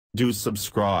Do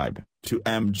subscribe to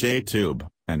MJTube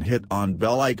and hit on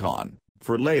bell icon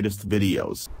for latest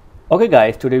videos. Okay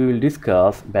guys, today we will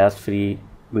discuss best free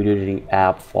video editing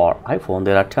app for iPhone.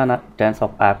 There are tons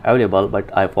of apps available,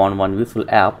 but I found one useful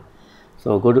app.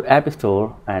 So go to App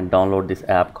Store and download this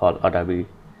app called Adobe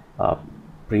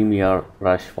Premiere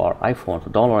Rush for iPhone.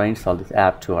 So download and install this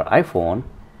app to your iPhone,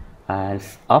 and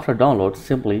after download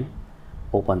simply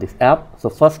open this app. So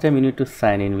first time you need to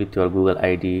sign in with your Google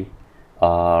ID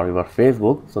or your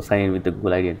Facebook. So sign in with the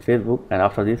Google ID and Facebook, and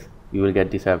after this you will get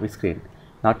this app screen.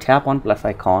 Now tap on plus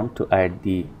icon to add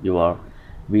your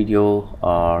video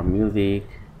or music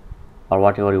or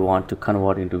whatever you want to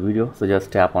convert into video. So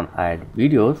just tap on add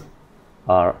videos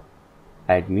or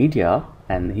add media,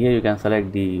 and here you can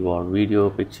select your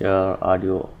video, picture,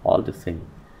 audio, all these things.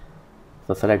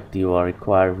 So select your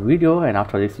required video, and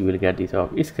after this you will get this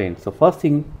screen. So first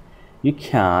thing, you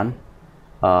can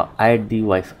add the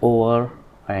voiceover,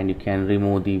 and you can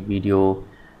remove the video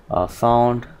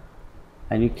sound,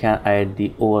 and you can add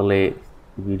the overlay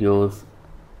videos,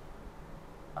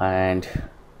 and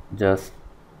just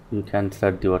you can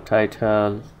set your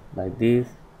title like this.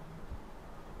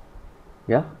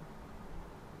 Yeah,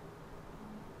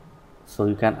 so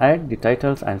you can add the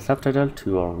titles and subtitle to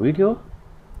your video.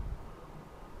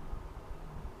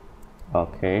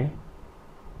 Okay,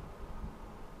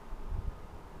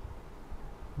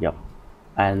 yep.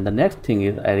 And the next thing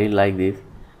is, I really like this,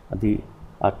 the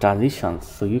transitions.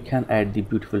 So you can add the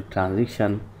beautiful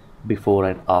transition before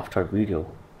and after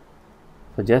video.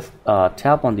 So just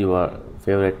tap on your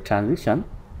favorite transition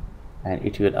and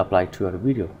it will apply to your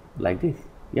video like this.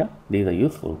 Yeah, these are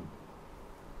useful.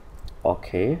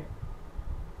 Okay,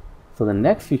 so the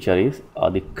next feature is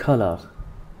the colors.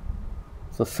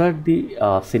 So set the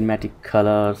cinematic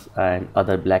colors and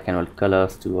other black and white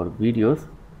colors to your videos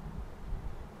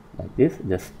like this.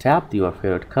 Just tap your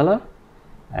favorite color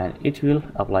and it will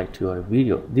apply to your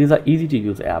video. These are easy to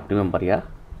use app, remember. Yeah,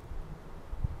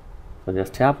 so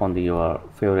just tap on your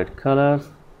favorite colors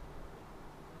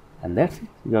and that's it,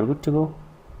 you are good to go.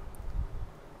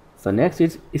 So next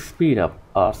is speed up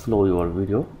or slow your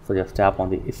video. So just tap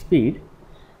on the speed.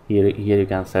 Here you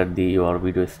can set your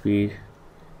video speed.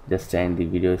 Just change the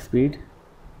video speed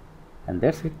and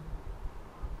that's it.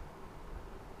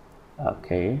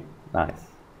 Okay, nice.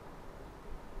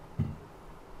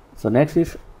 So next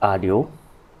is audio.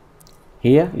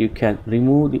 Here you can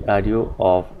remove the audio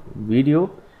of video,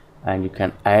 and you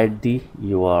can add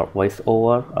your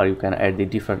voiceover, or you can add the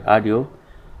different audio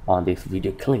on this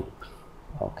video clip.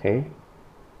 Okay,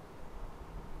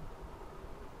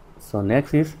 so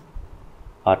next is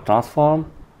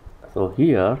transform. So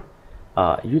here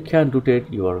you can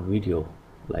rotate your video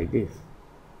like this.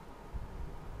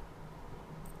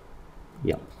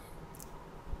 Yeah,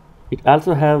 it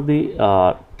also has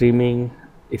the trimming,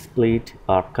 split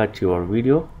or cut your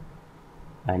video,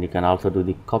 and you can also do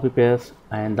the copy paste.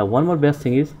 And the one more best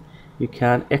thing is, you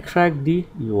can extract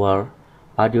your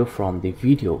audio from the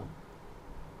video.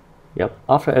 Yep,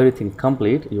 after everything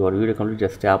complete, your video complete,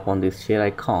 just tap on this share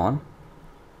icon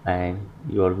and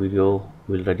your video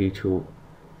will ready to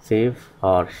save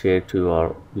or share to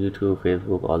your YouTube,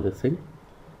 Facebook, all this thing.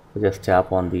 So just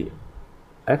tap on the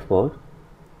export.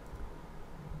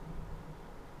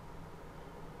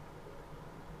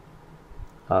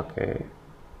 Okay,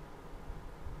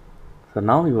 so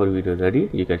now your video is ready.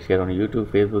 You can share on YouTube,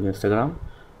 Facebook, Instagram,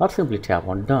 or simply tap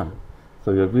on done.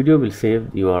 So your video will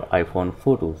save your iPhone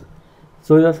photos.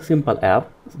 So it's a simple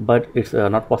app, but it's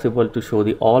not possible to show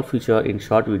the all feature in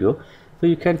short video. So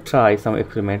you can try some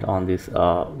experiment on this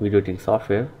video editing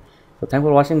software. So thanks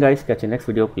for watching guys. Catch you next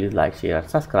video. Please like, share and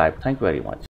subscribe. Thank you very much.